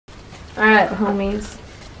Alright, homies.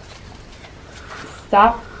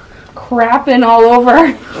 Stop crapping all over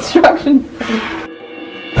our construction site.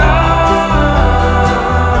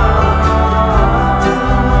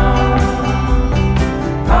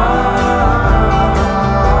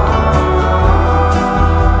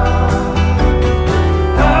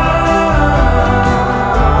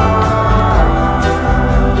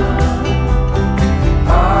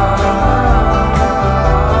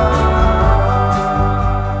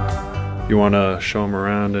 You want to show them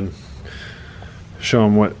around and show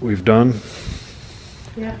them what we've done?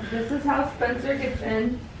 Yeah, this is how Spencer gets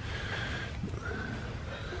in.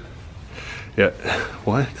 Yeah,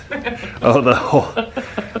 what? Oh, the whole...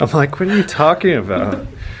 I'm like, what are you talking about?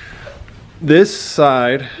 This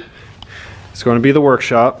side is going to be the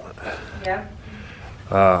workshop. Yep.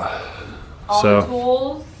 All the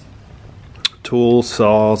tools. Tools,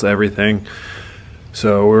 saws, everything.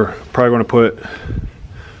 So we're probably going to put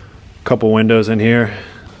couple windows in here.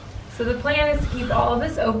 So the plan is to keep all of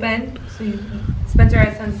this open, so Spencer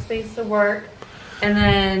has some space to work, and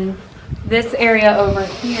then this area over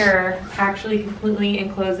here actually completely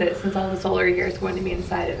enclose it, since all the solar here is going to be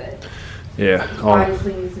inside of it. Yeah. Which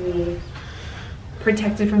obviously needs to be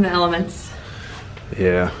protected from the elements.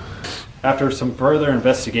 Yeah. After some further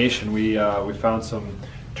investigation, we found some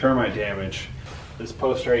termite damage. This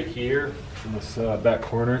post right here in this back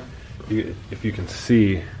corner, if you can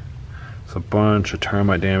see, a bunch of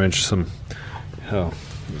termite damage. Let's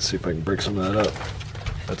see if I can break some of that up.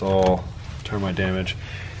 That's all termite damage.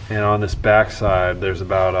 And on this back side, there's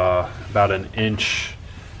about an inch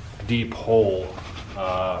deep hole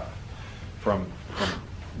from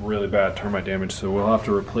really bad termite damage. So we'll have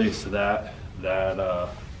to replace that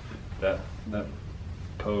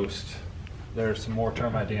post. There's some more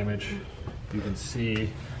termite damage. You can see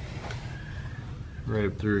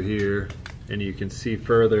right through here, and you can see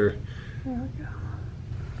further. There we go.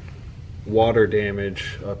 Water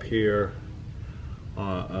damage up here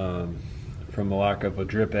from the lack of a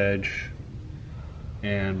drip edge,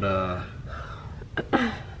 and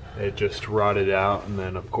it just rotted out, and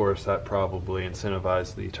then of course that probably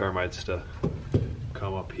incentivized the termites to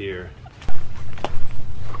come up here.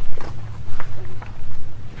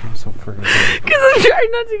 I'm so freaking because I'm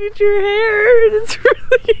trying not to get your hair, and it's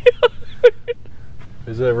really hard.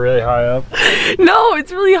 Is it really high up? No,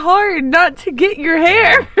 it's really hard not to get your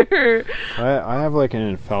hair. I have like an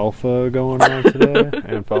alfalfa going on today.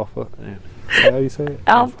 Alfalfa. Is that how you say it?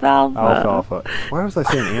 Alfalfa. Alfalfa. Why was I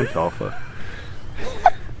saying alfalfa?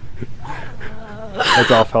 That's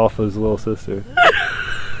alfalfa's little sister.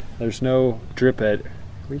 There's no drip edge.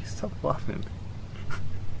 Will you stop laughing?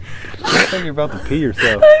 I think you're about to pee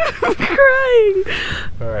yourself. I'm crying.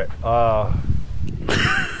 All right.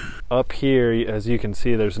 Up here, as you can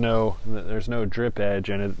see, there's no drip edge,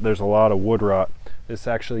 and there's a lot of wood rot. This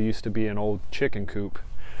actually used to be an old chicken coop,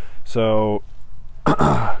 so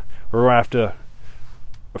we're gonna have to.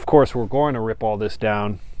 Of course, we're going to rip all this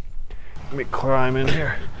down. Let me climb in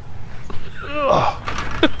here.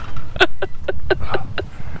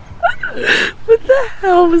 What the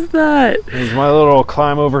hell was that? It's my little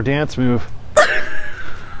climb over dance move.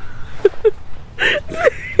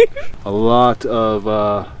 A lot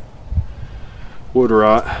of wood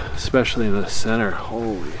rot, especially in the center.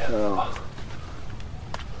 Holy hell!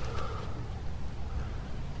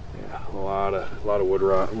 Yeah, a lot of wood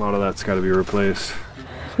rot. A lot of that's got to be replaced.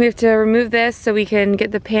 We have to remove this so we can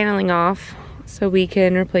get the paneling off, so we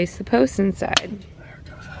can replace the posts inside. There it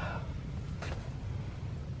goes.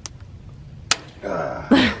 There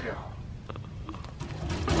we go.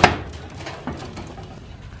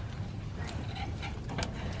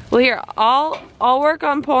 Well, here, I'll work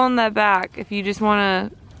on pulling that back if you just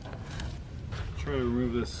want to. Try to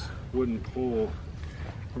remove this wooden pole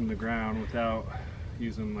from the ground without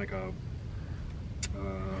using like a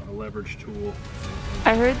leverage tool.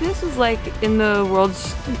 I heard this was like in the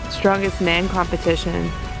world's strongest man competition.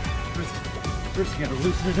 First you gotta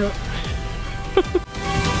loosen it up.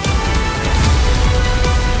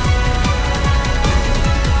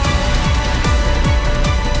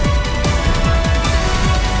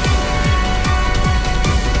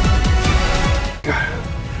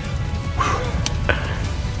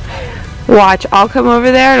 Watch, I'll come over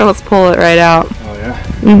there and let's pull it right out. Oh yeah?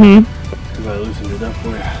 Mm-hmm. Because I loosened it up for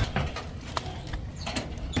you.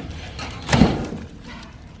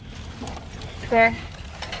 There.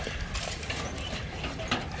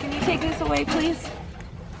 Can you take this away, please?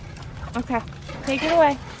 Okay, take it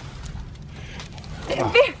away.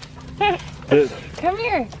 Come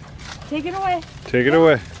here. Take it away. Take it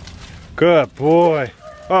away. Good boy.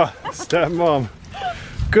 Oh, stepmom.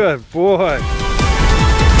 Good boy.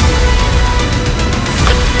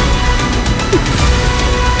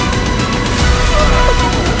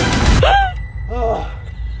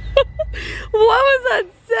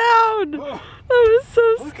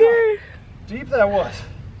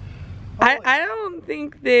 I don't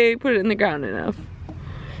think they put it in the ground enough.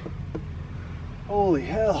 Holy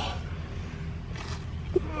hell.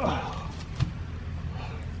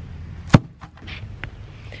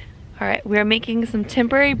 Alright, we are making some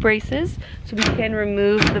temporary braces so we can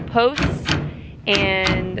remove the posts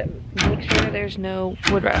and make sure there's no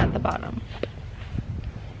wood rot at the bottom.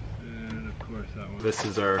 And of course that one. This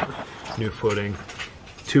is our new footing.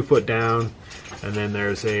 2 foot down, and then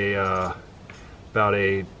there's a about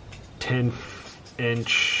a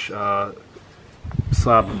 10-inch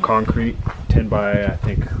slab of concrete, 10 by I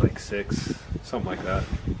think like 6, something like that.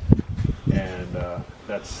 And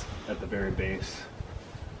that's at the very base,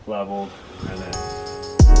 leveled, and then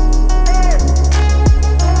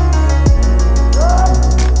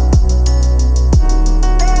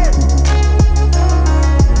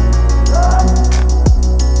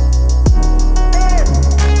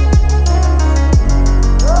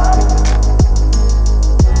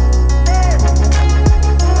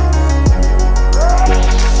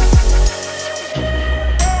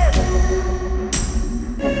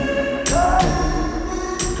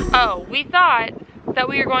we thought that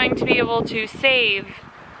we were going to be able to save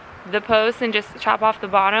the posts and just chop off the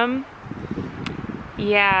bottom.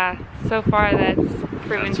 Yeah, so far that's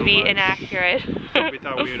proven to be inaccurate. We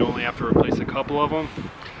thought we would only have to replace a couple of them.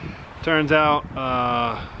 Turns out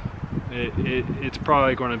it's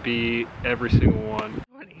probably going to be every single one.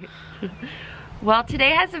 Well,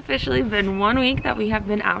 today has officially been 1 week that we have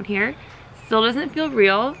been out here. Still doesn't feel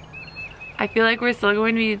real. I feel like we're still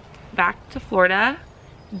going to be back to Florida,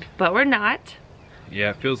 but we're not.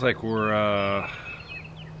 Yeah, it feels like we're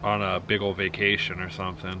on a big old vacation or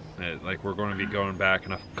something. Like we're going to be going back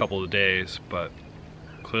in a couple of days, but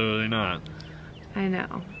clearly not. I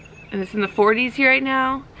know. And it's in the 40s here right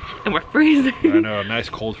now, and we're freezing. I know, a nice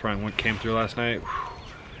cold front came through last night,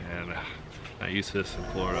 and not used to this in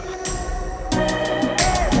Florida.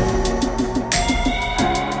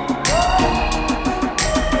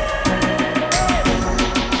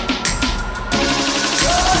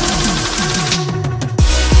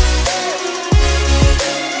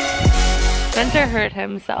 Spencer hurt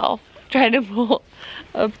himself trying to pull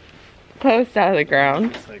a post out of the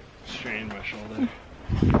ground. It's like strained my shoulder.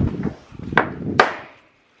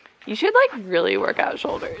 You should like really work out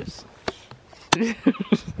shoulders. It's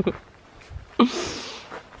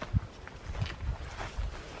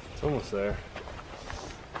almost there.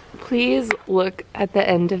 Please look at the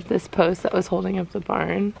end of this post that was holding up the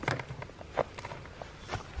barn.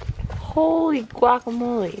 Holy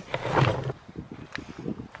guacamole.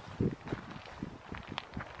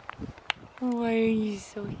 Why are you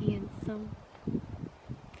so handsome?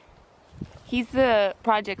 He's the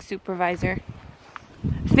project supervisor.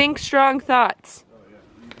 Think strong thoughts. Oh yeah,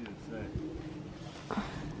 easy to say.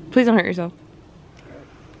 Please don't hurt yourself.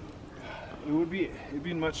 It'd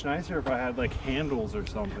be much nicer if I had like handles or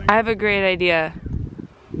something. I have a great idea.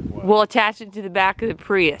 What? We'll attach it to the back of the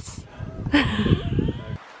Prius.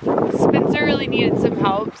 Spencer really needed some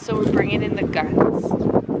help, so we're bringing in the guns.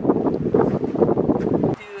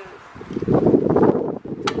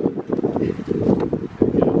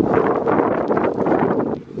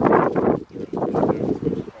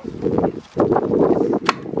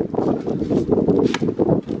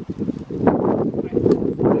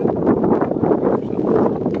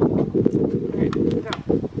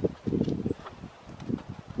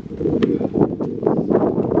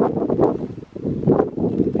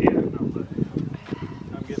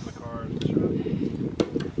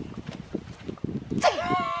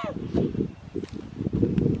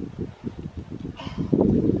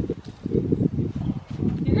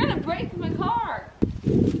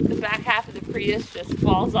 Half of the Prius just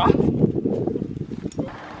falls off.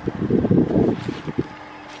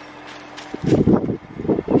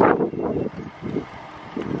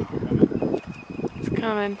 It's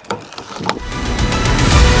coming.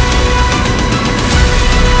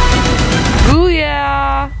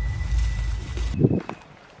 Booyah!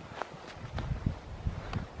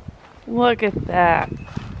 Look at that.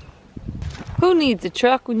 Who needs a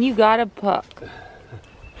truck when you got a puck?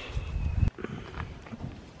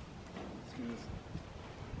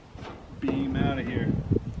 Beam out of here.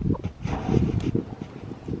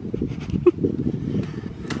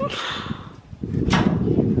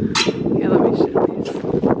 Here, let me show these.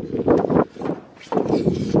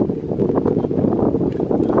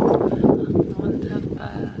 One tough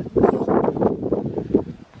bags.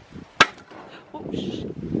 Oh, shit.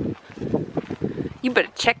 You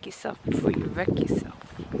better check yourself before you wreck yourself.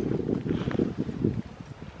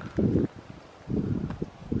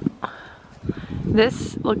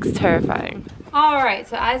 This looks terrifying. Alright,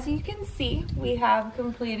 so as you can see, see, we have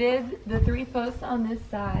completed the 3 posts on this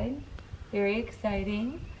side. Very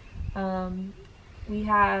exciting. We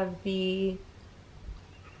have the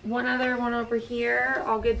other one over here,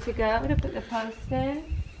 all good to go to put the posts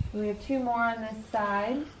in. We have 2 more on this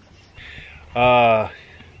side.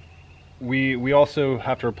 We also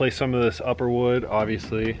have to replace some of this upper wood,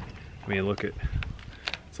 obviously. I mean, look at,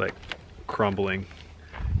 it's like crumbling.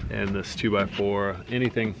 And this 2x4,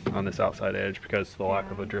 anything on this outside edge because of the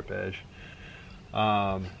lack of a drip edge.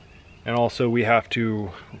 And also we have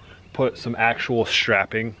to put some actual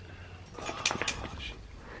strapping.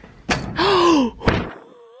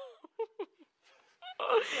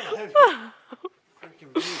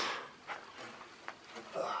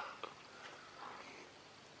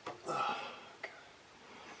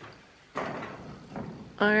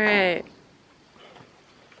 All right.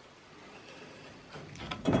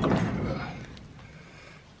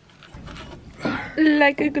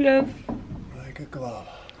 Like a glove. Like a glove.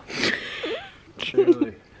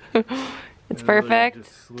 It's perfect.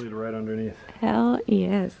 Just slid right underneath. Hell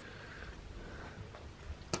yes.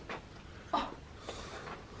 Oh.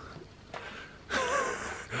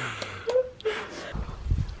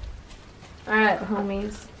 All right,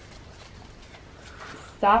 homies.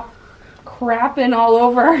 Stop crapping all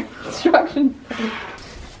over our instructions.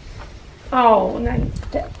 Oh, nice.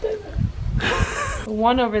 The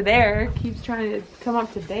one over there keeps trying to come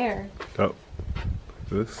up to there. Oh,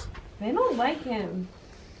 this? They don't like him.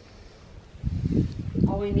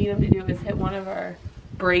 All we need him to do is hit one of our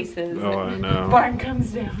braces. Oh, I know. Barn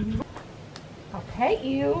comes down. I'll pet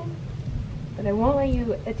you, but I won't let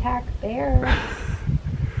you attack Bear.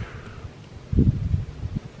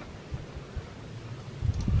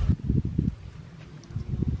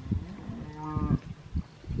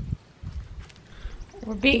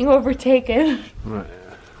 We're being overtaken. I'm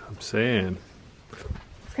saying.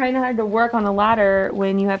 It's kind of hard to work on a ladder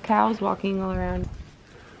when you have cows walking all around.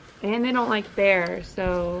 And they don't like bears,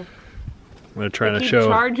 so I'm trying to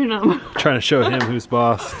charging them. Trying to show him who's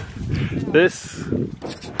boss. This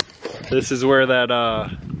is where that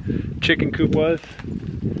chicken coop was.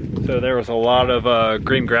 So there was a lot of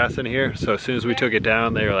green grass in here. So as soon as we took it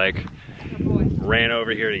down, they were like ran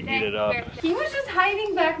over here to eat it up. He was just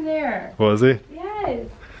hiding back there. Was he? Yes.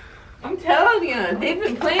 I'm telling you, they've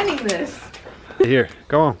been planning this. Here,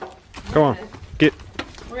 go on. Go on. Get.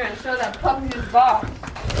 We're gonna show that puppy his box.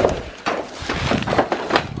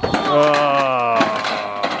 Oh.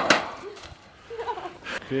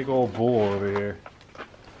 Big old bull over here.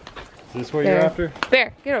 Is this what you're after?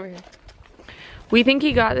 Bear, get over here. We think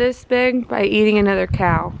he got this big by eating another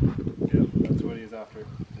cow. Yep, that's what he's after.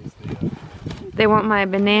 They want my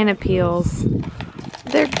banana peels.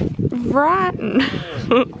 They're rotten.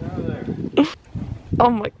 Oh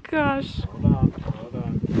my gosh. Hold on, hold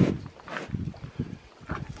on.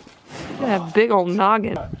 Look at that big old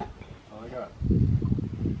noggin. All I got.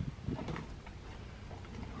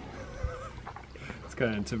 It's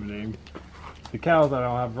kind of intimidating. The cows I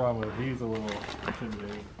don't have a problem with. He's a little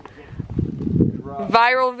intimidating.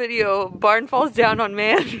 Viral video, barn falls down on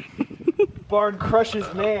man. Barn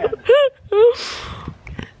crushes man.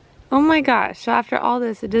 Oh my gosh, so after all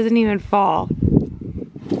this, it doesn't even fall.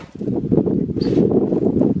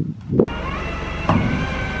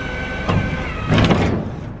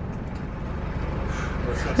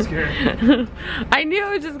 That's so scary. I knew it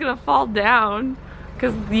was just gonna fall down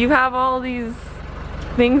because you have all these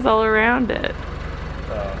things all around it.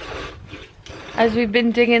 As we've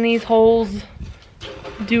been digging these holes,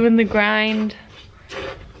 doing the grind,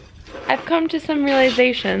 I've come to some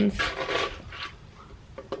realizations.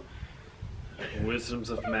 Wisdoms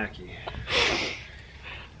of Mackie.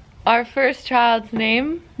 Our first child's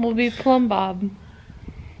name will be Plum Bob.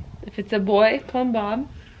 If it's a boy, Plum Bob.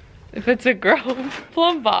 If it's a girl,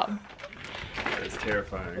 Plum Bob. That's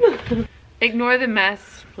terrifying. Ignore the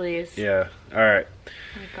mess, please. Yeah, alright.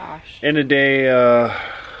 Oh my gosh. End of day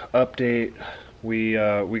update. We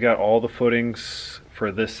got all the footings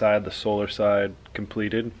for this side, the solar side,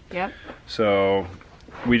 completed. Yep. So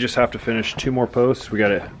we just have to finish 2 more posts. We got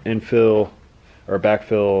to infill or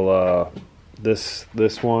backfill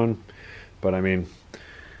this one, but I mean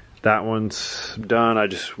that one's done.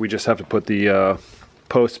 We just have to put the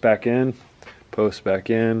posts back in for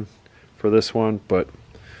this one, but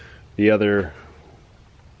the other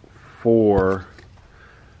 4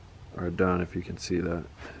 are done, if you can see that.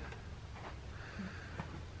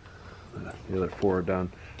 The other 4 are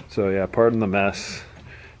done. So yeah, pardon the mess.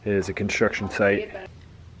 It is a construction site.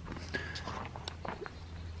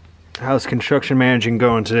 How's construction managing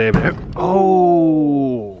going today?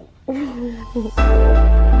 Oh!